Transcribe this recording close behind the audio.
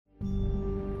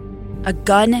a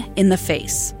gun in the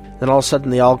face. Then all of a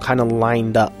sudden they all kind of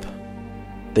lined up.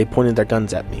 They pointed their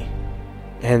guns at me.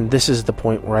 And this is the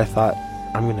point where I thought,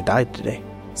 I'm going to die today.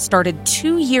 Started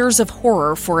 2 years of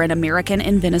horror for an American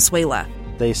in Venezuela.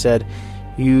 They said,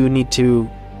 you need to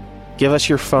give us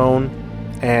your phone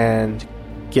and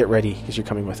get ready because you're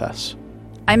coming with us.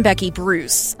 I'm Becky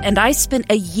Bruce, and I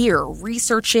spent a year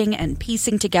researching and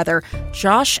piecing together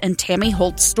Josh and Tammy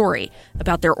Holt's story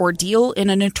about their ordeal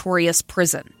in a notorious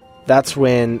prison. That's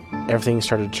when everything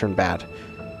started to turn bad.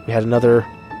 We had another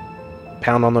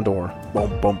pound on the door.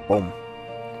 Boom, boom, boom.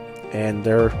 And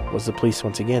there was the police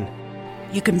once again.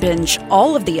 You can binge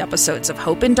all of the episodes of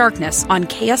Hope in Darkness on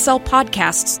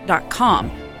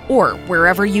kslpodcasts.com or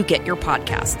wherever you get your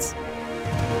podcasts.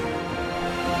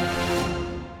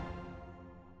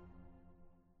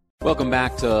 Welcome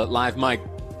back to Live Mike.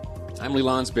 I'm Lee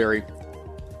Lonsberry.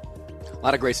 A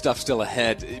lot of great stuff still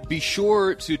ahead. Be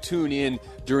sure to tune in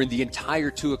during the entire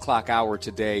 2 o'clock hour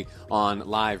today on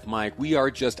Live Mike. We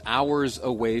are just hours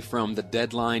away from the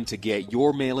deadline to get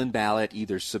your mail-in ballot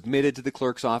either submitted to the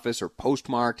clerk's office or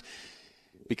postmarked,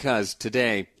 because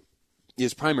today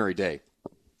is primary day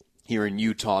here in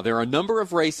Utah. There are a number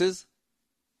of races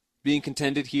being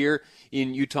contended here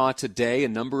in Utah today. A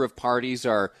number of parties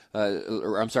are,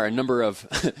 a number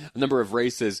of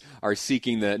races are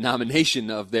seeking the nomination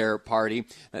of their party.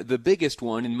 The biggest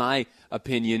one, in my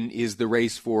opinion, is the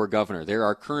race for governor. There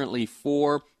are currently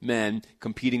 4 men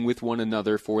competing with one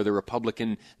another for the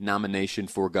Republican nomination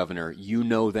for governor. You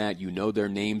know that. You know their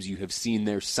names. You have seen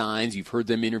their signs. You've heard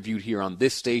them interviewed here on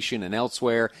this station and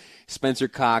elsewhere. Spencer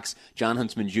Cox, John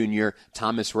Huntsman Jr.,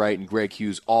 Thomas Wright, and Greg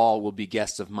Hughes all will be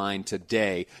guests of mine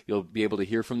today. You'll be able to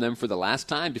hear from them for the last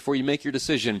time before you make your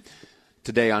decision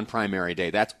today on primary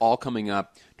day. That's all coming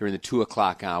up during the 2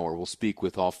 o'clock hour. We'll speak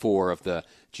with all 4 of the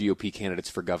GOP candidates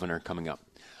for governor coming up.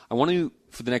 I want to,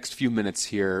 for the next few minutes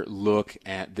here, look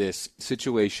at this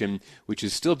situation which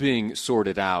is still being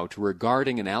sorted out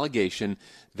regarding an allegation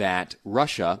that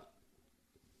Russian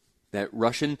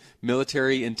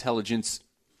military intelligence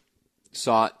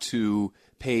sought to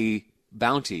pay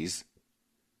bounties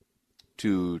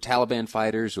to Taliban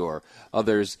fighters or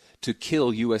others to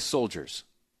kill U.S. soldiers.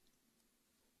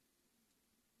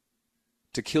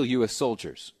 To kill U.S.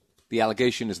 soldiers. The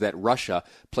allegation is that Russia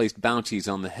placed bounties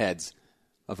on the heads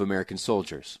of American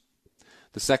soldiers.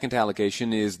 The second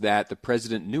allegation is that the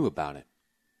president knew about it.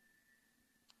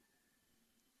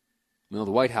 Well,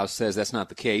 the White House says that's not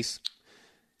the case.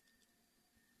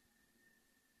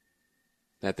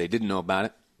 That they didn't know about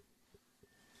it.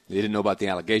 They didn't know about the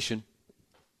allegation.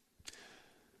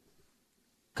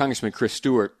 Congressman Chris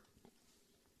Stewart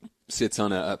sits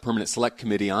on a permanent select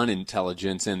committee on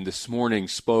intelligence, and this morning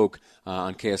spoke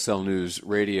on KSL News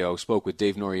Radio, spoke with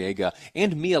Dave Noriega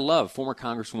and Mia Love, former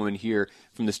congresswoman here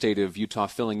from the state of Utah,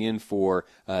 filling in for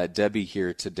Debbie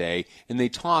here today, and they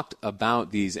talked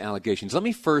about these allegations. Let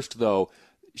me first, though,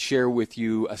 share with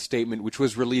you a statement which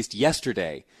was released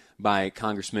yesterday by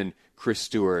Congressman Chris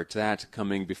Stewart, that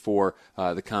coming before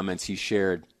the comments he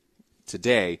shared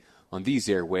today on these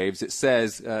airwaves. It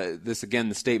says, this again,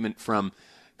 the statement from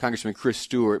Congressman Chris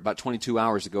Stewart, about 22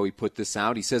 hours ago, he put this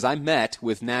out. He says, I met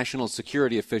with national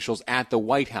security officials at the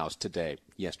White House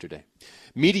yesterday.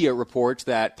 Media reports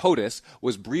that POTUS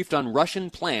was briefed on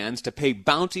Russian plans to pay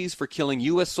bounties for killing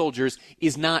U.S. soldiers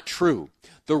is not true.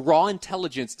 The raw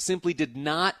intelligence simply did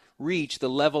not reach the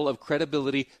level of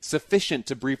credibility sufficient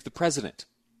to brief the president.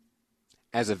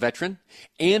 As a veteran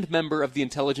and member of the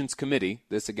Intelligence Committee,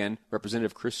 this again,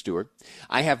 Representative Chris Stewart,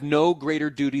 I have no greater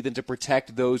duty than to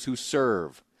protect those who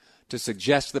serve. To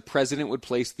suggest the president would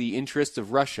place the interests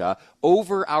of Russia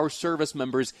over our service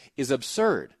members is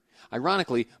absurd.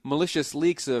 Ironically, malicious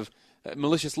leaks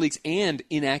and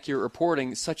inaccurate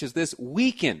reporting such as this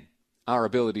weaken our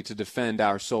ability to defend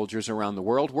our soldiers around the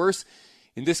world. Worse,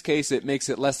 in this case, it makes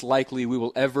it less likely we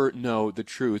will ever know the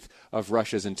truth of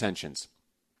Russia's intentions.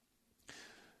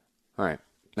 All right,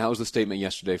 that was the statement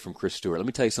yesterday from Chris Stewart. Let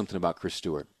me tell you something about Chris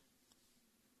Stewart.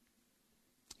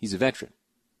 He's a veteran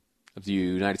of the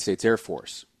United States Air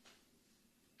Force.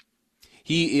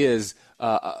 He is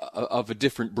of a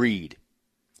different breed.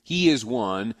 He is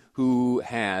one who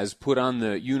has put on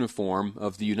the uniform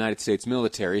of the United States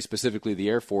military, specifically the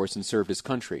Air Force, and served his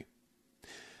country.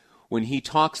 When he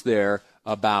talks there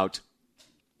about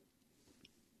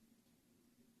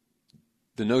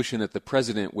the notion that the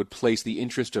president would place the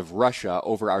interest of Russia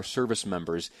over our service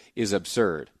members is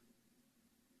absurd.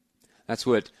 That's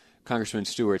what Congressman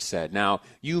Stewart said. Now,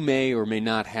 you may or may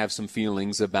not have some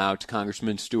feelings about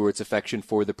Congressman Stewart's affection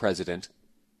for the president.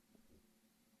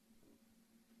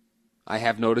 I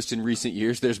have noticed in recent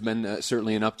years there's been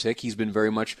certainly an uptick. He's been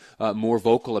very much more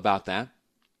vocal about that,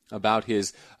 about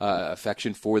his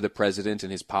affection for the president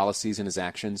and his policies and his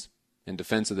actions in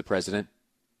defense of the president.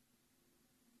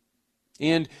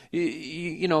 And,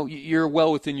 you know, you're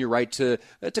well within your right to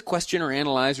question or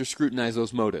analyze or scrutinize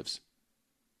those motives.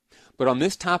 But on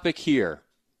this topic here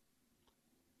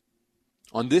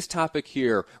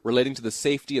relating to the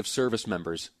safety of service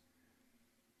members,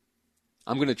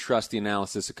 I'm going to trust the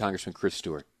analysis of Congressman Chris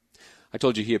Stewart. I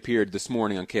told you he appeared this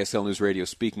morning on KSL News Radio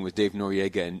speaking with Dave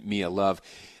Noriega and Mia Love.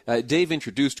 Dave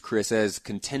introduced Chris as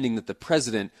contending that the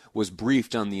president was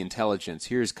briefed on the intelligence.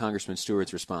 Here's Congressman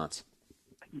Stewart's response.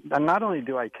 Not only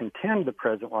do I contend the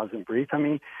president wasn't briefed, I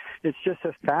mean, it's just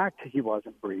a fact he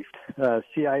wasn't briefed.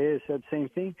 CIA has said the same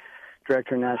thing.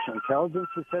 Director of National Intelligence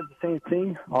has said the same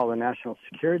thing. All the national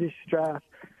security staff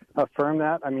affirm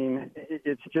that. I mean,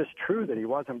 it's just true that he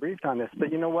wasn't briefed on this.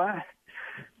 But you know what?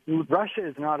 Russia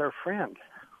is not our friend.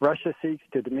 Russia seeks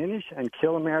to diminish and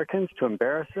kill Americans, to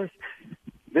embarrass us.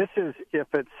 This is, if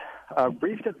it's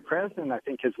briefed to the president, I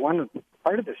think is one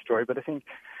part of the story. But I think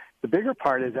the bigger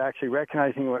part is actually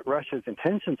recognizing what Russia's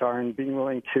intentions are and being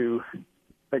willing to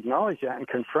acknowledge that and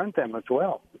confront them as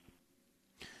well.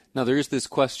 Now, there is this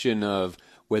question of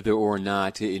whether or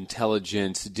not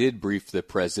intelligence did brief the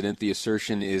president. The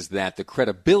assertion is that the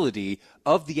credibility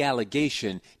of the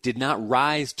allegation did not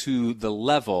rise to the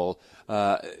level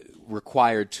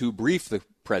required to brief the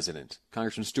president.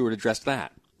 Congressman Stewart addressed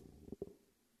that.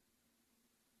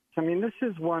 I mean, this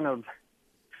is one of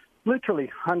literally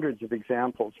hundreds of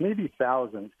examples, maybe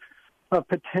thousands, of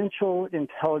potential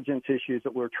intelligence issues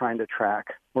that we're trying to track,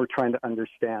 we're trying to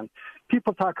understand.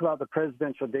 People talk about the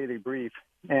presidential daily brief,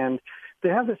 and they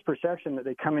have this perception that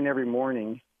they come in every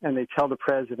morning and they tell the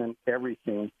president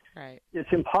everything. Right. It's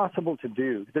impossible to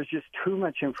do. There's just too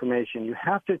much information. You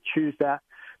have to choose that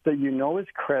you know is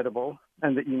credible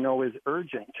and that you know is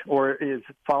urgent or is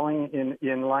falling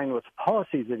in line with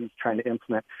policies that he's trying to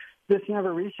implement. This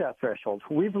never reached that threshold.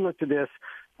 We've looked at this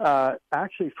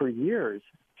actually for years.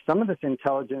 Some of this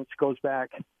intelligence goes back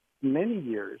many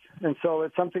years. And so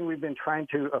it's something we've been trying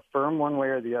to affirm one way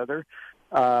or the other.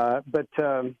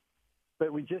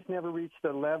 But we just never reached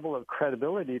the level of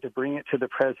credibility to bring it to the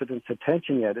president's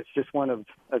attention yet. It's just one of,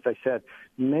 as I said,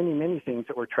 many, many things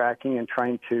that we're tracking and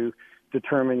trying to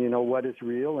determine, you know, what is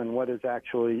real and what is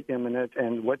actually imminent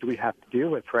and what do we have to deal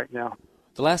with right now.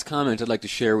 The last comment I'd like to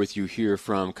share with you here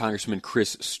from Congressman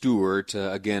Chris Stewart,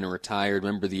 again, a retired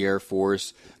member of the Air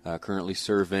Force, currently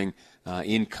serving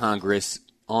in Congress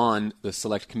on the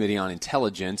Select Committee on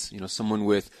Intelligence, you know, someone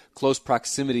with close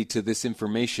proximity to this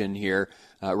information here,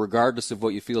 regardless of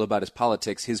what you feel about his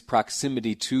politics, his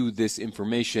proximity to this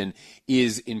information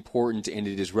is important and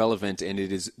it is relevant and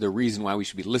it is the reason why we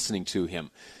should be listening to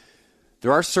him.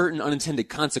 There are certain unintended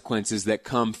consequences that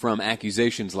come from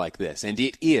accusations like this, and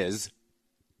it is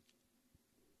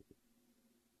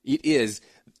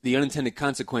the unintended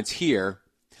consequence here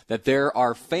that there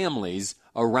are families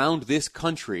around this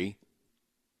country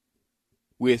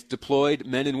with deployed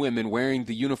men and women wearing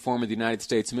the uniform of the United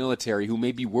States military who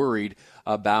may be worried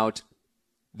about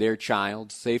their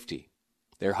child's safety,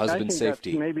 their husband's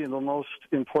safety. That's maybe the most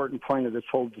important point of this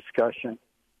whole discussion,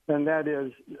 and that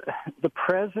is the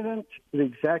president, the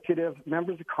executive,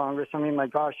 members of Congress. I mean, my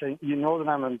gosh, you know that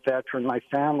I'm a veteran, my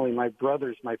family, my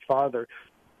brothers, my father.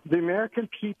 The American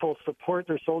people support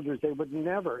their soldiers.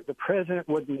 The president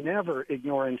would never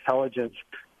ignore intelligence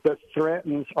that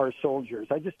threatens our soldiers.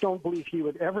 I just don't believe he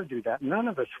would ever do that. None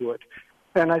of us would.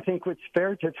 And I think it's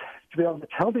fair to be able to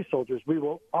tell these soldiers, we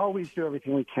will always do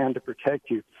everything we can to protect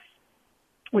you,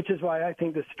 which is why I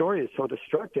think this story is so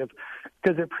destructive,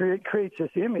 because it creates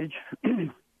this image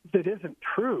that isn't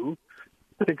true,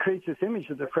 but it creates this image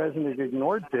that the president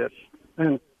ignored this.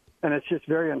 And it's just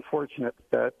very unfortunate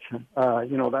that,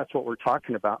 that's what we're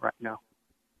talking about right now.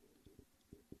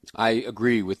 I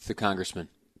agree with the congressman.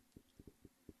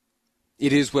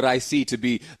 It is what I see to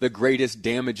be the greatest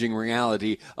damaging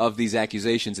reality of these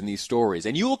accusations and these stories.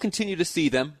 And you will continue to see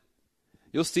them.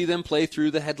 You'll see them play through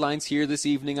the headlines here this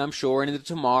evening, I'm sure, and into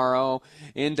tomorrow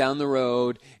and down the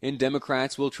road. And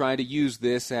Democrats will try to use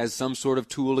this as some sort of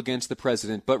tool against the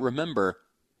president. But remember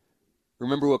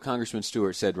what Congressman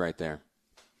Stewart said right there,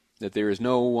 that there is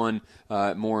no one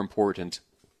more important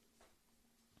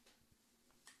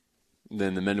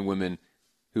than the men and women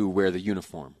who wear the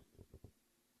uniform,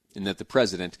 and that the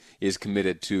president is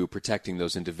committed to protecting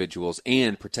those individuals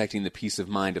and protecting the peace of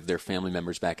mind of their family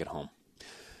members back at home.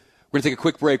 We're going to take a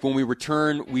quick break. When we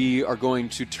return, we are going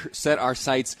to set our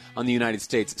sights on the United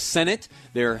States Senate.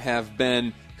 There have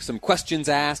been some questions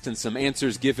asked and some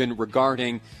answers given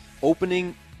regarding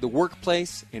opening the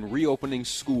workplace, and reopening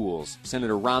schools.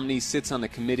 Senator Romney sits on the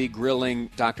committee grilling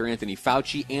Dr. Anthony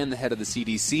Fauci and the head of the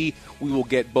CDC. We will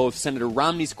get both Senator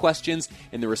Romney's questions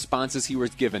and the responses he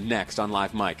was given next on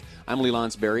Live Mike. I'm Lee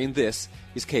Lonsberry, and this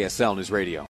is KSL News Radio.